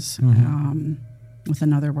seances with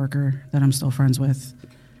another worker that I'm still friends with.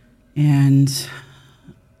 And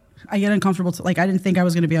I get uncomfortable. I didn't think I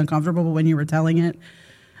was going to be uncomfortable, but when you were telling it,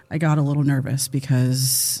 I got a little nervous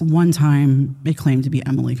because one time it claimed to be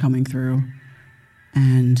Emily coming through.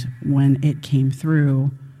 And when it came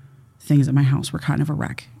through, things at my house were kind of a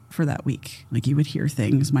wreck for that week. Like you would hear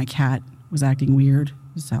things. My cat was acting weird,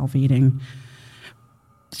 salivating,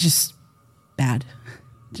 just bad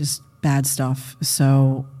stuff.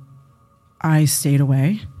 So I stayed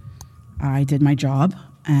away. I did my job.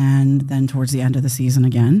 And then towards the end of the season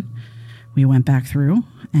again, we went back through,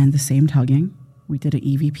 and the same tugging. We did an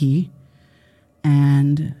EVP,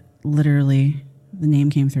 and literally the name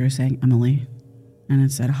came through saying Emily, and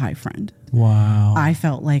it said, hi, friend. Wow. I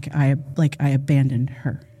felt like I abandoned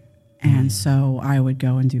her. And so I would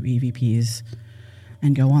go and do EVPs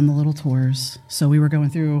and go on the little tours. So we were going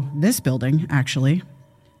through this building, actually.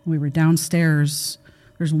 We were downstairs.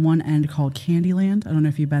 There's one end called Candyland. I don't know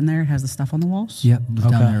if you've been there. It has the stuff on the walls. Yep, I was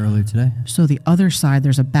down there earlier today. So the other side,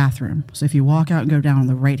 there's a bathroom. So if you walk out and go down on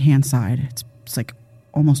the right-hand side, it's like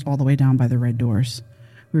almost all the way down by the red doors.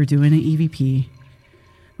 We were doing an EVP.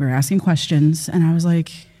 We were asking questions, and I was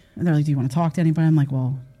like, and they're like, do you want to talk to anybody? I'm like,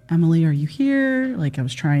 well, Emily, are you here? Like, I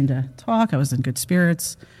was trying to talk. I was in good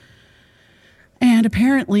spirits. And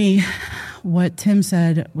apparently what Tim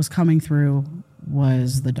said was coming through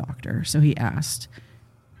was the doctor. So he asked,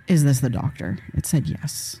 "Is this the doctor?" It said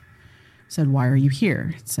yes. It said, "Why are you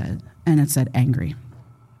here?" It said angry.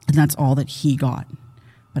 And that's all that he got.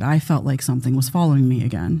 But I felt like something was following me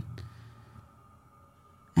again.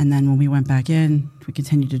 And then when we went back in, we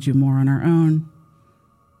continued to do more on our own.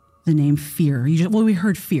 The name Fear. We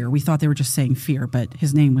heard Fear. We thought they were just saying Fear, but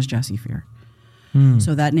his name was Jesse Fear.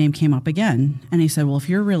 So that name came up again. And he said, "Well, if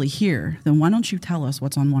you're really here, then why don't you tell us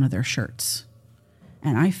what's on one of their shirts?"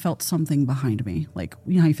 And I felt something behind me. Like,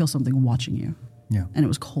 you know how you feel something watching you? Yeah. And it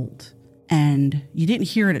was cold. And you didn't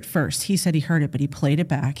hear it at first. He said he heard it, but he played it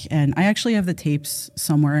back. And I actually have the tapes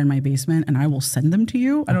somewhere in my basement, and I will send them to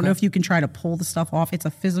you. I don't know if you can try to pull the stuff off. It's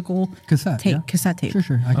a physical Cassette tape. yeah? Cassette tape.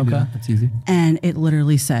 Sure. I can do that. That's easy. And it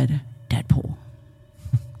literally said Deadpool.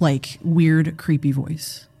 Like, weird, creepy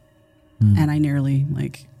voice. And I nearly,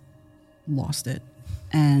 lost it.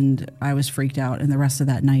 And I was freaked out. And the rest of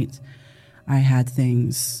that night, I had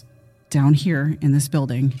things down here in this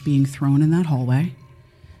building being thrown in that hallway.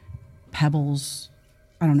 Pebbles,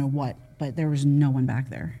 I don't know what, but there was no one back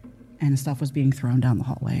there. And stuff was being thrown down the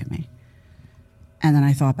hallway at me. And then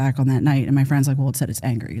I thought back on that night, and my friend's like, "Well, it said it's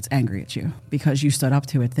angry. It's angry at you because you stood up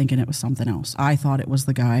to it thinking it was something else." I thought it was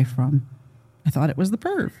the guy I thought it was the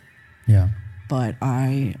perv. Yeah. But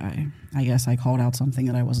I guess I called out something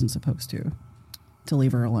that I wasn't supposed to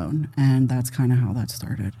leave her alone. And that's kind of how that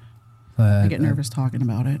started. I get nervous talking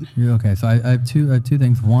about it. You're okay. So I have two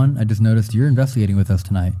things. One, I just noticed you're investigating with us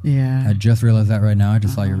tonight. Yeah. I just realized that right now. I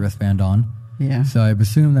just saw your wristband on. Yeah. So I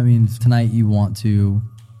assume that means tonight you want to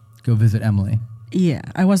go visit Emily. Yeah.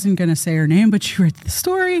 I wasn't going to say her name, but you read the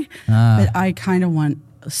story. But I kind of want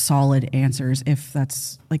solid answers if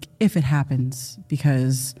it happens,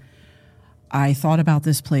 because I thought about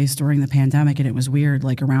this place during the pandemic, and it was weird.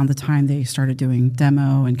 Like, around the time they started doing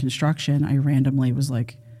demo and construction, I randomly was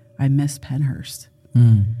like, I miss Pennhurst.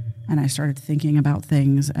 And I started thinking about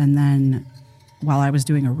things. And then while I was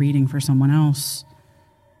doing a reading for someone else,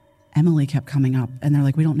 Emily kept coming up. And they're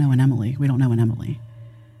like, "We don't know an Emily. We don't know an Emily."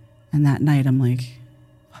 And that night, I'm like,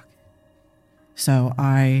 fuck. So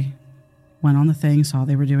I went on the thing, saw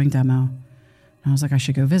they were doing demo. And I was like, I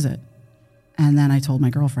should go visit. And then I told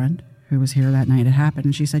my girlfriend, who was here that night it happened,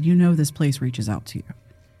 and she said, "You know this place reaches out to you."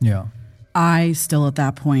 Yeah. I still at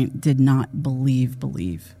that point did not believe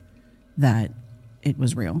that it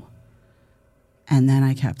was real. And then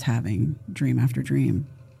I kept having dream after dream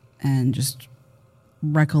and just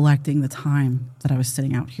recollecting the time that I was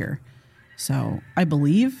sitting out here. So I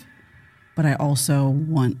believe, but I also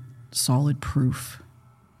want solid proof.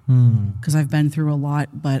 Because I've been through a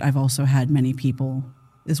lot, but I've also had many people.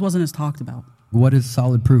 This wasn't as talked about. What is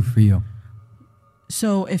solid proof for you?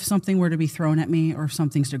 So if something were to be thrown at me, or if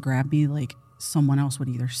something's to grab me, like, someone else would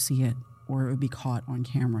either see it or it would be caught on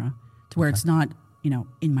camera to where it's not,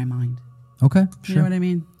 in my mind. Okay, sure. You know what I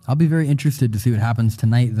mean? I'll be very interested to see what happens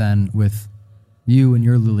tonight then with you and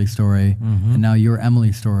your Lily story and now your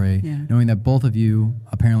Emily story, knowing that both of you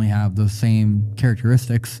apparently have those same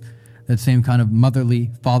characteristics, that same kind of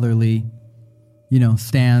motherly, fatherly,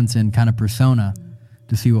 stance and kind of persona,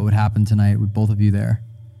 to see what would happen tonight with both of you there.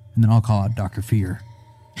 And then I'll call out Dr. Fear.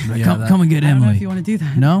 Like, come and get Emily. I don't know if you want to do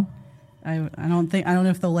that. No? I don't know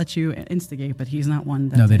if they'll let you instigate, but he's not one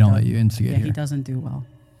that... No, they don't let you instigate here. He doesn't do well.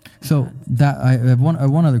 So I have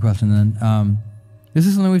one other question then. This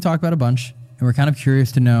is something we've talked about a bunch, and we're kind of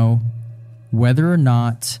curious to know whether or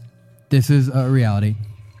not this is a reality.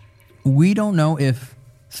 We don't know if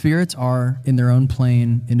spirits are in their own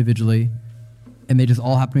plane individually, and they just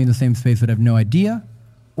all happen to be in the same space but have no idea,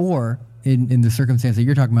 or in the circumstance that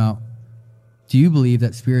you're talking about, do you believe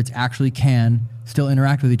that spirits actually can still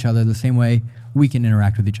interact with each other the same way we can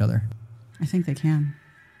interact with each other? I think they can.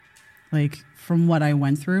 Like, from what I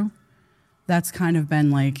went through, that's kind of been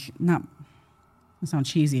not to sound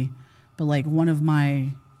cheesy, but one of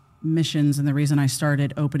my missions, and the reason I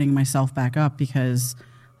started opening myself back up, because,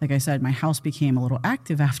 like I said, my house became a little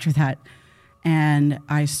active after that. And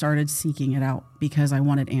I started seeking it out because I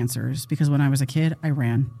wanted answers. Because when I was a kid, I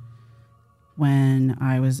ran. When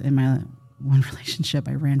I was in my one relationship,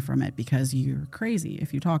 I ran from it because you're crazy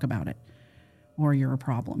if you talk about it, or you're a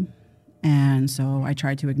problem. And so I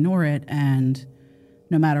tried to ignore it. And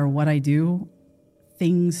no matter what I do,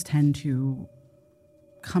 things tend to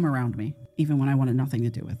come around me, even when I wanted nothing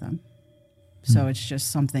to do with them. So it's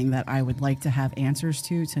just something that I would like to have answers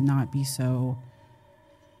to not be so...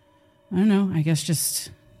 I don't know, I guess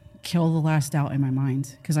just kill the last doubt in my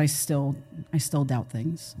mind, because I still doubt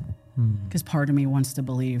things. Because part of me wants to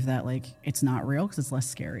believe that it's not real because it's less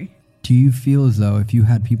scary. Do you feel as though if you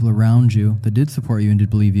had people around you that did support you and did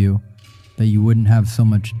believe you, that you wouldn't have so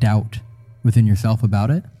much doubt within yourself about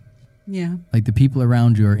it. Yeah. Like the people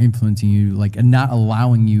around you are influencing you, like, and not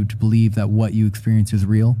allowing you to believe that what you experience is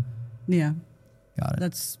real. Yeah. Got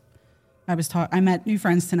it. I met new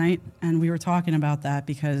friends tonight, and we were talking about that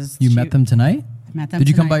because You met them tonight? I met them. Did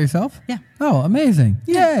you come tonight. by yourself? Yeah. Oh, amazing!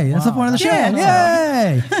 Yay! That's the point of the show.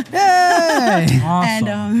 Yeah, Yay! Yay! Awesome.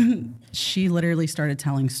 And she literally started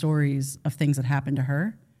telling stories of things that happened to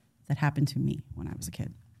her that happened to me when I was a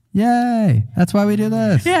kid. Yay! That's why we do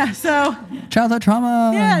this. Yeah. So. Childhood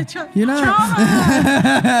trauma. Yeah. Trauma.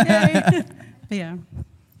 Yay. But yeah.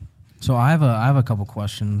 So I have a couple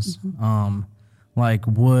questions. Like,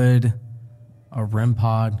 would a REM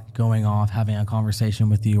pod going off, having a conversation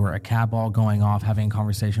with you, or a cat ball going off, having a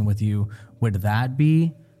conversation with you, would that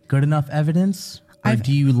be good enough evidence? Or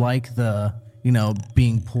do you like the,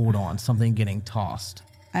 being pulled on, something getting tossed?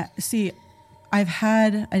 See, I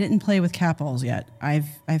didn't play with cat balls yet. I've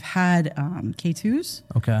had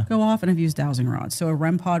K2s go off, and I've used dowsing rods. So a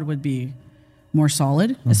REM pod would be more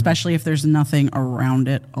solid, especially if there's nothing around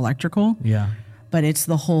it electrical. Yeah. But it's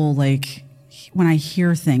the whole, like, when I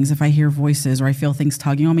hear things, if I hear voices or I feel things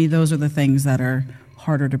tugging on me, those are the things that are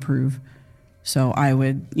harder to prove. So I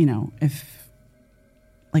would, if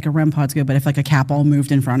like a REM pod's good, but if like a cat ball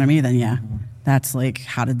moved in front of me, then yeah, that's like,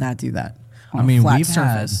 how did that do that? On a flat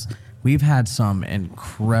surface. We've had some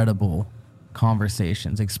incredible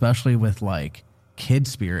conversations, especially with like kid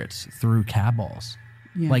spirits through cat balls.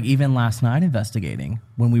 Yeah. Like even last night investigating,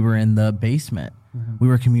 when we were in the basement, we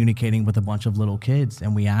were communicating with a bunch of little kids,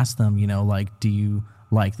 and we asked them, like, do you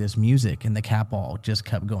like this music? And the cat ball just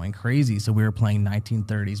kept going crazy. So we were playing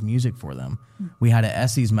 1930s music for them. We had a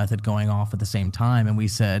Essie's method going off at the same time, and we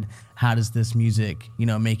said, how does this music,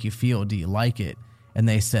 make you feel? Do you like it? And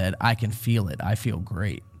they said, I can feel it. I feel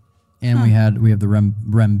great. And we have the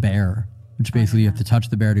REM bear, which basically you have to touch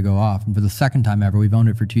the bear to go off. And for the second time ever, we've owned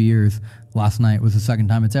it for 2 years. Last night was the second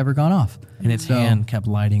time it's ever gone off. And its hand kept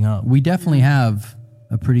lighting up. We definitely have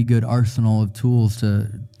a pretty good arsenal of tools to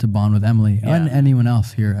bond with Emily and anyone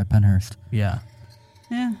else here at Pennhurst. Yeah.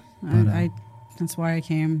 Yeah. That's why I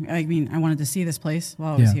came. I mean, I wanted to see this place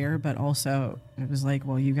while I was here, but also it was like,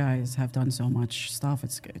 well, you guys have done so much stuff.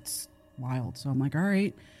 It's wild. So I'm like, all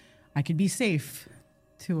right, I could be safe.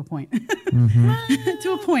 To a point.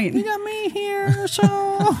 To a point. You got me here, so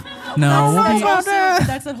No,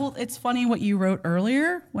 that's that whole. It's funny what you wrote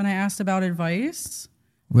earlier when I asked about advice.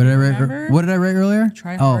 What did I write? Remember? What did I write earlier?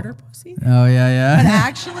 Try harder, pussy. Oh yeah. But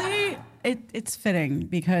actually, it's fitting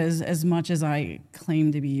because as much as I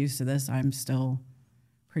claim to be used to this, I'm still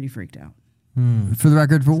pretty freaked out. For the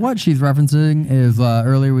record, for what she's referencing is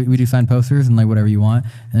earlier we do sign posters and like whatever you want.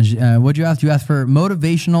 And what'd you ask? You asked for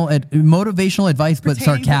motivational advice, but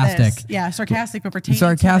Pertaining to sarcastic. this. Yeah, sarcastic, but pertaining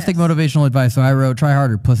Sarcastic to this. motivational advice. So I wrote, "Try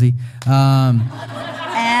harder, pussy." And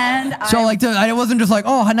I wasn't just like,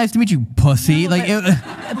 "Oh, nice to meet you, pussy." No, like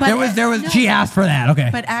but- there was. She asked for that. Okay.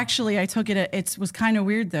 But actually, I took it. It was kind of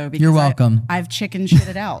weird though because You're welcome. I've chicken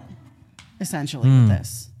shitted out essentially with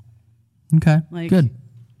this. Okay. Like, Good.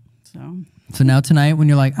 So now tonight, when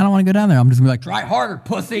you're like, I don't want to go down there, I'm just gonna be like, try harder,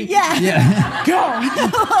 pussy. Yeah.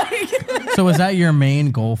 Go. So is that your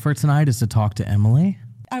main goal for tonight, is to talk to Emily?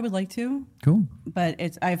 I would like to. Cool. But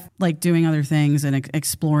I've like doing other things and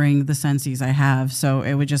exploring the senses I have. So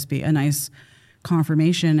it would just be a nice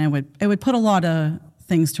confirmation. It would put a lot of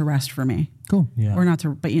things to rest for me. Cool. Yeah. Or not to,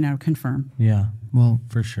 but confirm. Yeah. Well,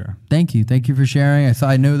 For sure. thank you for sharing.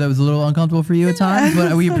 I know that was a little uncomfortable for you at times,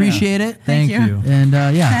 but we appreciate it. Thank you. And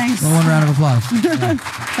Thanks. one round of applause.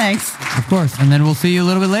 Thanks. Of course. And then we'll see you a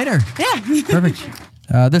little bit later. Yeah. Perfect.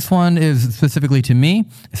 This one is specifically to me.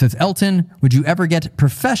 It says, Elton, would you ever get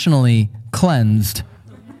professionally cleansed?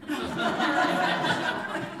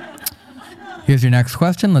 Here's your next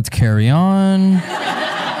question. Let's carry on.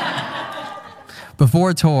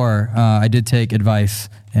 Before tour, I did take advice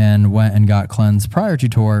and went and got cleansed prior to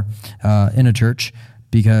tour in a church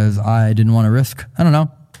because I didn't want to risk, I don't know.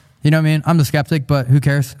 You know what I mean? I'm the skeptic, but who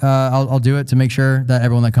cares? I'll do it to make sure that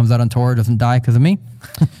everyone that comes out on tour doesn't die because of me.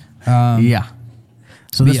 Yeah.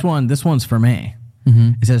 So this one's for me.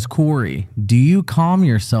 It says, Corey, do you calm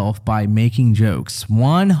yourself by making jokes?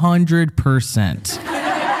 100%.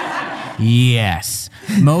 Yes.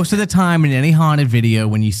 Most of the time in any haunted video,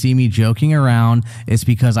 when you see me joking around, it's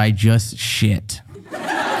because I just shit.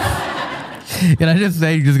 Can I just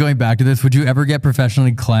say, just going back to this, would you ever get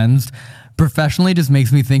professionally cleansed? Professionally just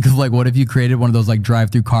makes me think of like, what if you created one of those like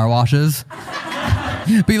drive-through car washes?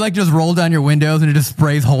 But you like just roll down your windows and it just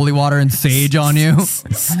sprays holy water and sage on you. You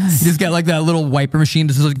just get like that little wiper machine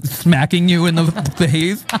just like smacking you in the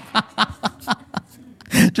face.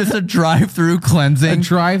 Just a drive-through cleansing. A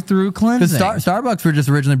drive-through cleansing. Starbucks were just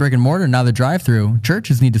originally brick and mortar. Now they're drive-through.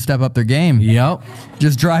 Churches need to step up their game. Yep.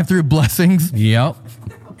 Just drive-through blessings. Yep.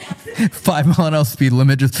 5 mile an hour speed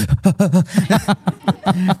limit. Just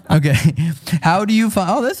okay. How do you find?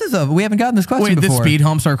 Oh, we haven't gotten this question before. The speed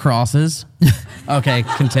humps are crosses. Okay,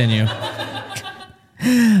 continue.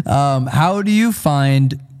 How do you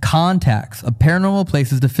find contacts of paranormal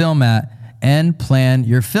places to film at and plan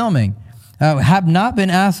your filming? Have not been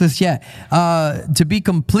asked this yet. To be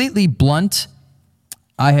completely blunt,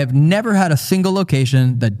 I have never had a single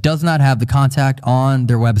location that does not have the contact on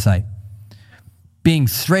their website. Being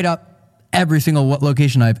straight up, every single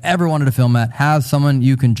location I've ever wanted to film at has someone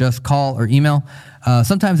you can just call or email.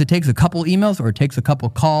 Sometimes it takes a couple emails or it takes a couple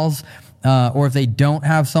calls. Or if they don't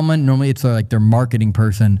have someone, normally it's like their marketing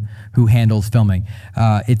person who handles filming.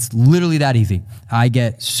 It's literally that easy. I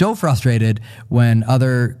get so frustrated when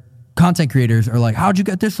other content creators are like, how'd you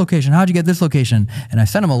get this location? How'd you get this location? And I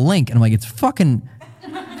send them a link and I'm like, it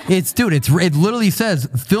literally says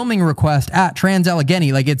filming request at Trans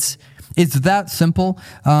Allegheny. Like it's that simple.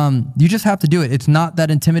 You just have to do it. It's not that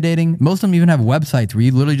intimidating. Most of them even have websites where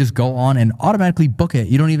you literally just go on and automatically book it.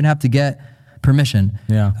 You don't even have to get permission.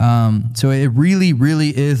 Yeah. So it really,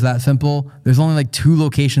 really is that simple. There's only like 2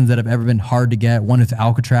 locations that have ever been hard to get. One is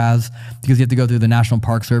Alcatraz because you have to go through the National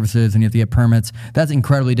Park Services and you have to get permits. That's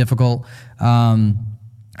incredibly difficult.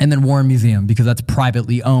 And then Warren Museum because that's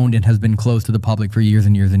privately owned and has been closed to the public for years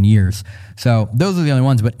and years and years. So those are the only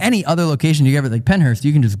ones. But any other location you ever, like Pennhurst,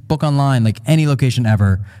 you can just book online, like any location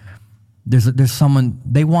ever. There's someone,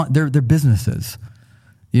 they want their businesses.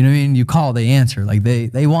 You know what I mean? You call, they answer. Like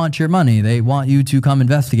they want your money. They want you to come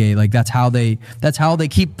investigate. Like that's how they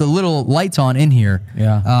keep the little lights on in here.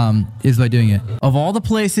 Yeah. Is by doing it. Of all the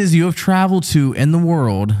places you have traveled to in the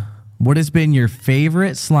world, what has been your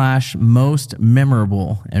favorite / most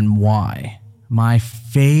memorable and why? My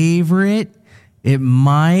favorite, it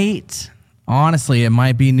might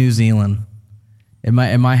be New Zealand. It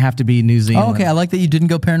might have to be New Zealand. Oh, okay. I like that you didn't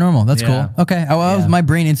go paranormal. That's cool. Okay. My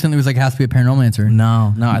brain instantly was like, it has to be a paranormal answer.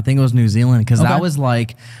 No, I think it was New Zealand because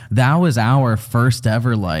that was our first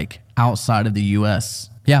ever like outside of the U.S.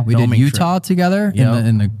 Yeah, we did Utah together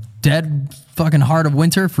in the dead fucking heart of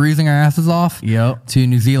winter, freezing our asses off. Yep. To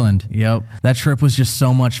New Zealand. Yep. That trip was just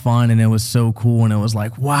so much fun and it was so cool and it was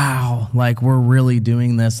like, wow, like we're really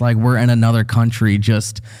doing this. Like we're in another country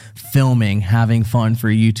just filming, having fun for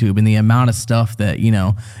YouTube, and the amount of stuff that,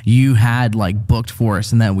 you had like booked for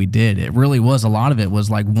us and that we did. It really was, a lot of it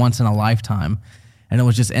was like once in a lifetime. And it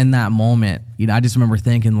was just in that moment, I just remember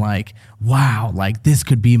thinking like, wow, like this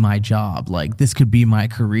could be my job. Like this could be my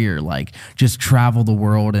career. Like just travel the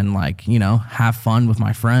world and like, have fun with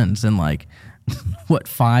my friends. And like,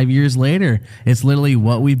 5 years later, it's literally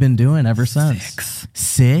what we've been doing ever since.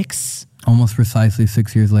 6? Almost precisely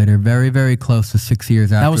 6 years later. Very, very close to 6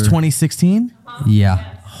 years after. That was 2016? Yeah.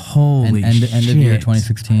 Holy shit. End of year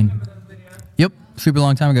 2016. Yep. Super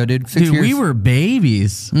long time ago, dude. 6 years. We were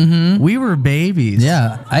babies. Mm-hmm. We were babies.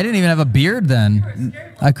 Yeah. I didn't even have a beard then.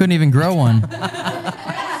 I couldn't even grow one.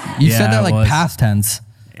 You said that like past tense.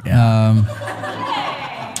 Yeah.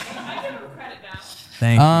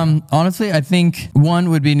 Honestly, I think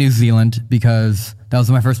one would be New Zealand because that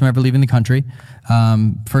was my first time ever leaving the country.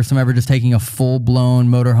 First time ever just taking a full-blown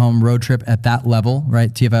motorhome road trip at that level,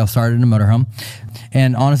 right? TFL started in a motorhome.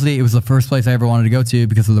 And honestly, it was the first place I ever wanted to go to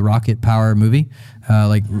because of the Rocket Power movie.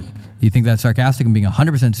 You think that's sarcastic and being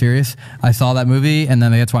 100% serious. I saw that movie, and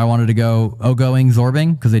then that's why I wanted to go Ogoing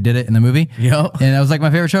Zorbing because they did it in the movie. Yep. And that was like my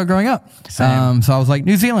favorite show growing up. So I was like,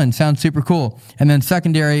 New Zealand sounds super cool. And then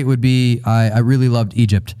secondary would be, I really loved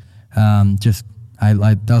Egypt. That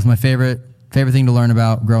was my favorite thing to learn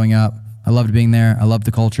about growing up. I loved being there. I loved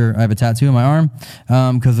the culture. I have a tattoo on my arm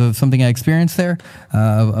because of something I experienced there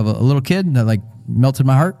of a little kid that like melted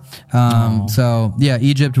my heart. So yeah,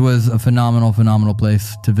 Egypt was a phenomenal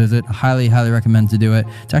place to visit. Highly recommend to do it.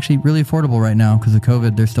 It's actually really affordable right now because of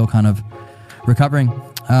COVID. They're still kind of recovering.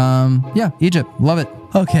 Yeah, Egypt. Love it.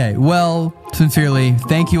 Okay, well, sincerely,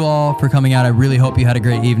 thank you all for coming out. I really hope you had a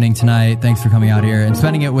great evening tonight. Thanks for coming out here and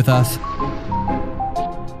spending it with us.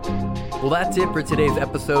 Well, that's it for today's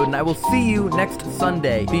episode, and I will see you next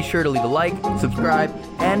Sunday. Be sure to leave a like, subscribe,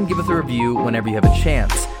 and give us a review whenever you have a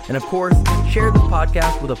chance. And of course, share this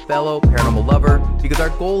podcast with a fellow paranormal lover, because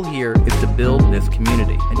our goal here is to build this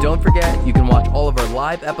community. And don't forget, you can watch all of our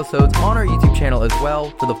live episodes on our YouTube channel as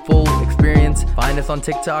well for the full experience. Find us on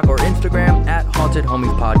TikTok or Instagram at Haunted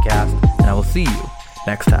Homies Podcast, and I will see you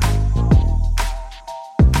next time.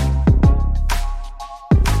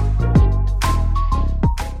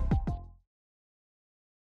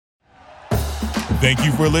 Thank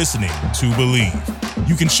you for listening to Believe.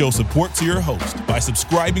 You can show support to your host by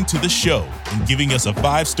subscribing to the show and giving us a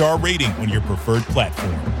 5-star rating on your preferred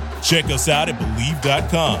platform. Check us out at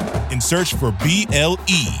Believe.com and search for BLEAV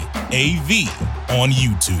on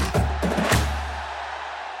YouTube.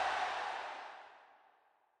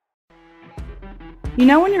 You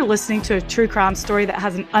know when you're listening to a true crime story that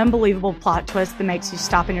has an unbelievable plot twist that makes you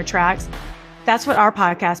stop in your tracks? That's what our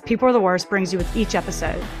podcast, People Are the Worst, brings you with each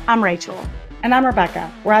episode. I'm Rachel. And I'm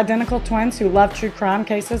Rebecca. We're identical twins who love true crime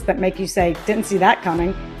cases that make you say, didn't see that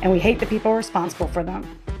coming, and we hate the people responsible for them.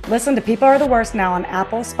 Listen to People Are the Worst now on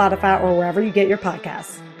Apple, Spotify, or wherever you get your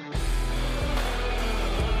podcasts.